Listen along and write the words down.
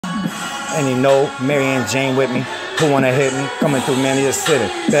And you know, Mary and Jane with me. Who wanna hit me? Coming through, man, he just sitting.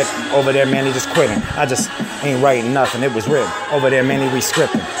 Back over there, man, he just quitting. I just ain't writing nothing, it was written. Over there, man, he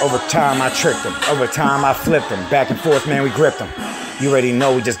re-scripting. Over time, I tricked him. Over time, I flipped him. Back and forth, man, we gripped him. You already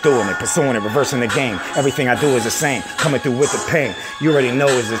know we just doing it, pursuing it, reversing the game. Everything I do is the same. Coming through with the pain. You already know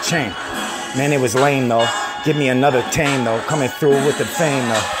it's a chain. Man, it was lame, though. Give me another tame, though. Coming through with the fame,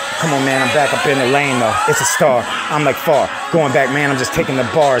 though. Come on, man, I'm back up in the lane, though. It's a star, I'm like far. Going back, man, I'm just taking the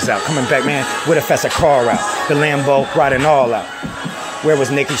bars out. Coming back, man, with a faster car out. The Lambo, riding all out. Where was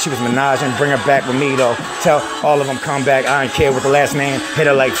Nikki? She was menaging. Bring her back with me, though. Tell all of them come back. I don't care what the last name. Hit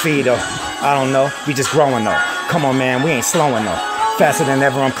her like Fido. I don't know, we just growing, though. Come on, man, we ain't slowing, though. Faster than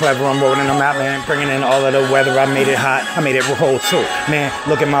ever, I'm clever, I'm rolling them out, man. Bringing in all of the weather, I made it hot, I made it hold too. Man,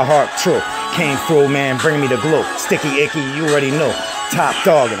 look at my heart, true. Came through, man, bring me the glue. Sticky, icky, you already know. Top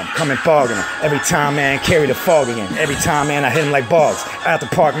dogging them, coming bargaining them. Every time, man, carry the fog again. Every time, man, I hit them like bogs. Out the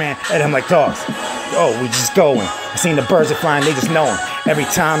park, man, hit them like dogs. Oh, we just going. I seen the birds are flying, they just knowing. Every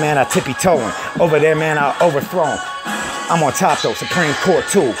time, man, I tippy-toeing. Over there, man, I overthrown. I'm on top, though, Supreme Court,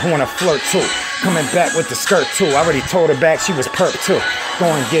 too. Who wanna flirt, too? Coming back with the skirt, too. I already told her back, she was perp, too.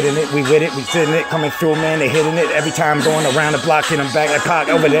 Going, getting it, we with it, we sitting it. Coming through, man, they hitting it. Every time going around the block, hit them back like Pac.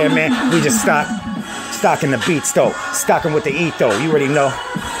 Over there, man, we just stocking the beats, though. Stocking with the eat, though. You already know.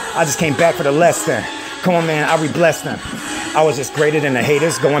 I just came back for the less than. Come on, man, I re-blessed them. I was just greater than the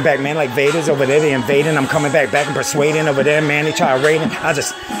haters. Going back, man, like Vaders. Over there, they invading. I'm coming back and persuading. Over there, man, they try raiding. I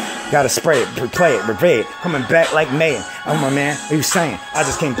just gotta spray it, replay it, reveal it. Coming back like Mayan. Oh, my man, what you saying? I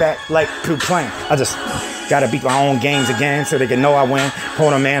just came back like playing. I just gotta beat my own games again so they can know I win.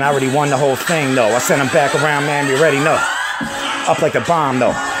 Hold on, man, I already won the whole thing, though. I sent them back around, man, you already know. Up like a bomb,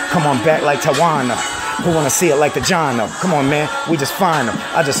 though. Come on back like Taiwan, though. Who wanna see it like the John, though? Come on, man, we just find them.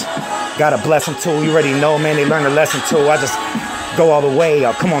 I just gotta bless them, too. You already know, man, they learn the lesson, too. I just go all the way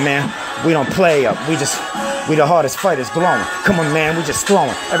up. Come on, man, we don't play up. We the hardest fighters glowing. Come on, man, we just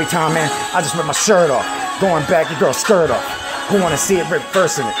throwing. Every time, man, I just rip my shirt off. Going back, your girl's skirt off. Who wanna see it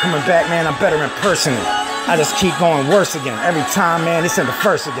reversing it? Coming back, man, I'm better in person. I just keep going worse again. Every time, man, it's in the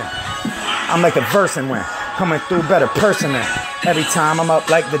first again. I'm like the versing win. Coming through better person than. Every time I'm up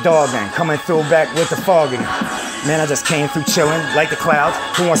like the dog then. Coming through back with the fog again. Man, I just came through chilling like the clouds.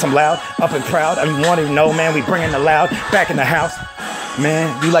 Who wants some loud? Up and proud. I mean, want to know, man, we bringing the loud back in the house. Man,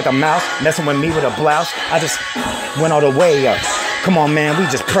 you like a mouse messing with me with a blouse. I just went all the way up. Come on, man, we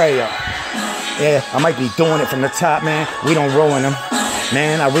just pray up. Yeah, I might be doing it from the top, man. We don't roll in them.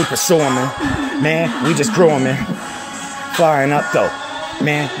 Man, I re-pursue them, man. Man, we just growing, man. Flying up, though.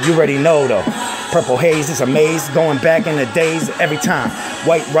 Man, you already know, though. Purple haze is a maze, going back in the days every time.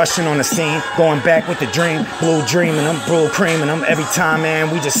 White Russian on the scene, going back with the dream. Blue dreaming them, blue creaming them. Every time,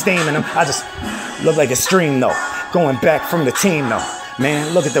 man, we just steaming them. I just look like a stream, though. Going back from the team, though.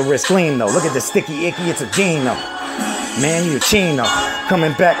 Man, look at the wrist gleam, though. Look at the sticky icky, it's a gene, though. Man, you a chino.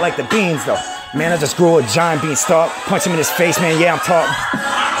 Coming back like the beans, though. Man, I just grew a giant beanstalk. Punch him in his face, man, yeah, I'm talking.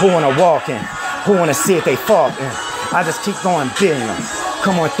 Who wanna walk in? Who wanna see if they fall in? I just keep going big, though.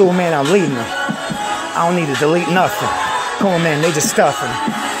 Come on through, man, I'm leading them. I don't need to delete nothing. Come on, man, they just stuffing.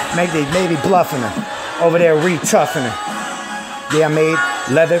 Maybe bluffing them. Over there re-toughing them. Yeah, I made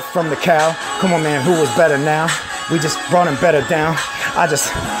leather from the cow. Come on, man, who was better now? We just brought him better down. I just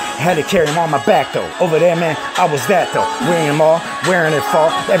had to carry him on my back, though. Over there, man, I was that, though. Wearing them all, wearing it fall.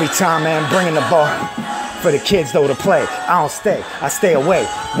 Every time, man, bringing the ball. For the kids, though, to play. I don't stay, I stay away.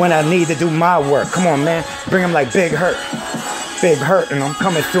 When I need to do my work. Come on, man, bring them like Big Hurt. Big hurting them,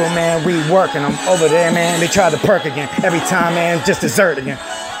 coming through, man, reworking them. Over there, man, they try to perk again. Every time, man, just dessert again.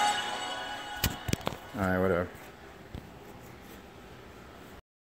 All right, whatever.